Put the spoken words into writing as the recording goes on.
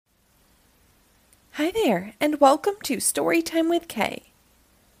Hi there, and welcome to Storytime with Kay.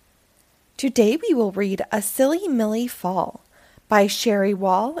 Today we will read A Silly Millie Fall by Sherry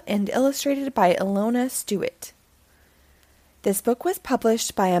Wall and illustrated by Ilona Stewart. This book was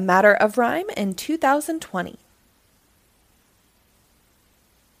published by A Matter of Rhyme in 2020.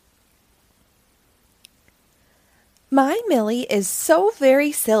 My Millie is so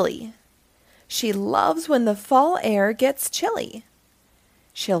very silly. She loves when the fall air gets chilly.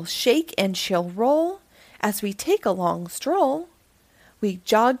 She'll shake and she'll roll as we take a long stroll. We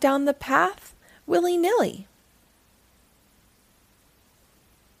jog down the path willy-nilly.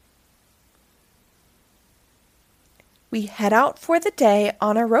 We head out for the day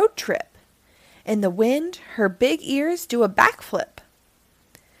on a road trip. In the wind, her big ears do a backflip.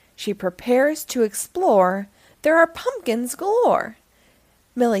 She prepares to explore. There are pumpkins galore.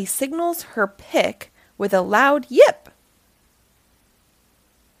 Millie signals her pick with a loud yip.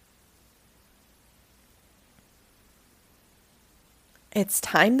 It's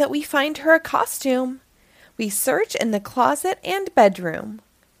time that we find her a costume. We search in the closet and bedroom.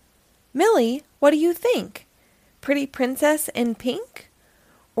 Millie, what do you think? Pretty princess in pink?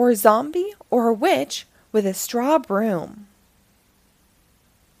 Or zombie or witch with a straw broom?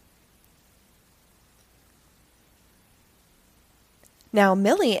 Now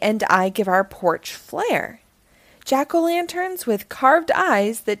Millie and I give our porch flair. Jack-o'-lanterns with carved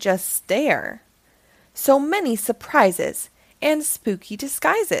eyes that just stare. So many surprises and spooky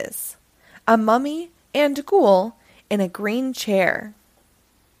disguises. A mummy and ghoul in a green chair.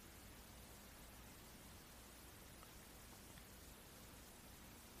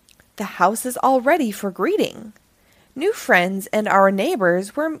 The house is all ready for greeting. New friends and our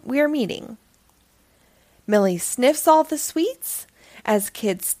neighbors we're meeting. Millie sniffs all the sweets as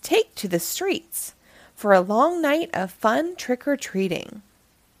kids take to the streets for a long night of fun trick-or-treating.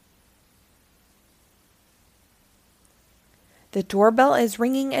 The doorbell is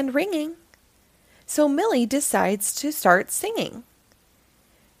ringing and ringing, so Millie decides to start singing.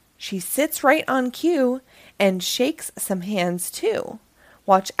 She sits right on cue and shakes some hands too.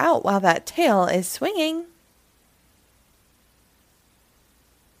 Watch out while that tail is swinging.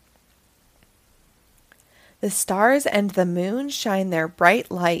 The stars and the moon shine their bright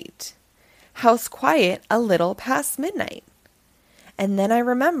light. House quiet a little past midnight. And then I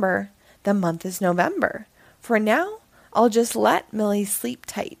remember the month is November. For now, I'll just let Millie sleep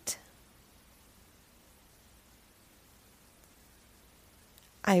tight.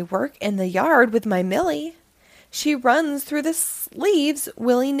 I work in the yard with my Millie. She runs through the leaves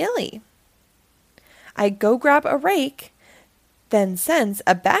willy-nilly. I go grab a rake, then sense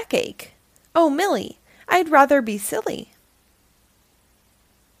a backache. Oh, Millie, I'd rather be silly.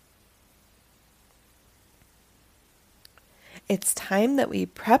 It's time that we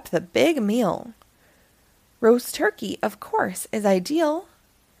prep the big meal. Roast turkey, of course, is ideal.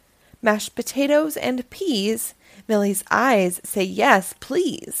 Mashed potatoes and peas. Millie's eyes say yes,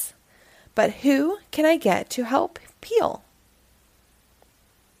 please. But who can I get to help peel?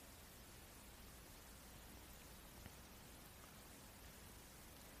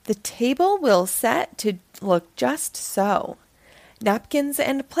 The table will set to look just so. Napkins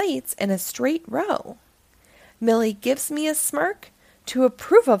and plates in a straight row. Millie gives me a smirk to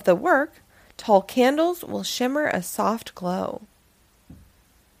approve of the work. Tall candles will shimmer a soft glow.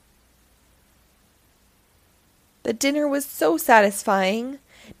 The dinner was so satisfying.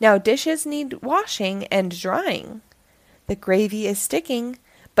 Now dishes need washing and drying. The gravy is sticking,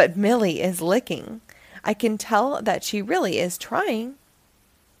 but Millie is licking. I can tell that she really is trying.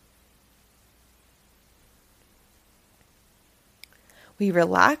 We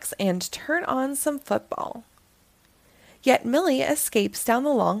relax and turn on some football. Yet Millie escapes down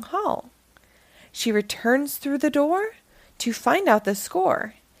the long hall. She returns through the door to find out the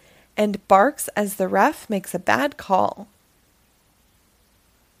score and barks as the ref makes a bad call.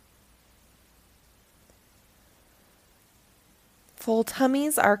 Full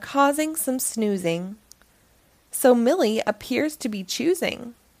tummies are causing some snoozing, so Millie appears to be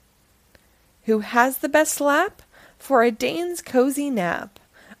choosing. Who has the best lap for a Dane's cozy nap?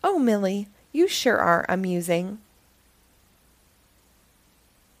 Oh, Millie, you sure are amusing.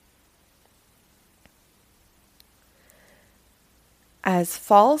 As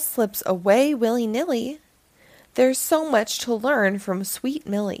fall slips away willy-nilly, there's so much to learn from sweet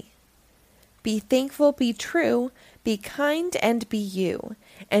Millie. Be thankful, be true, be kind and be you,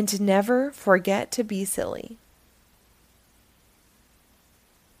 and never forget to be silly.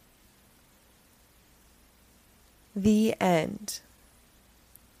 The end.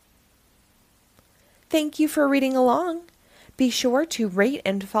 Thank you for reading along. Be sure to rate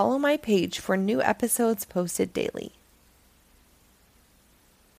and follow my page for new episodes posted daily.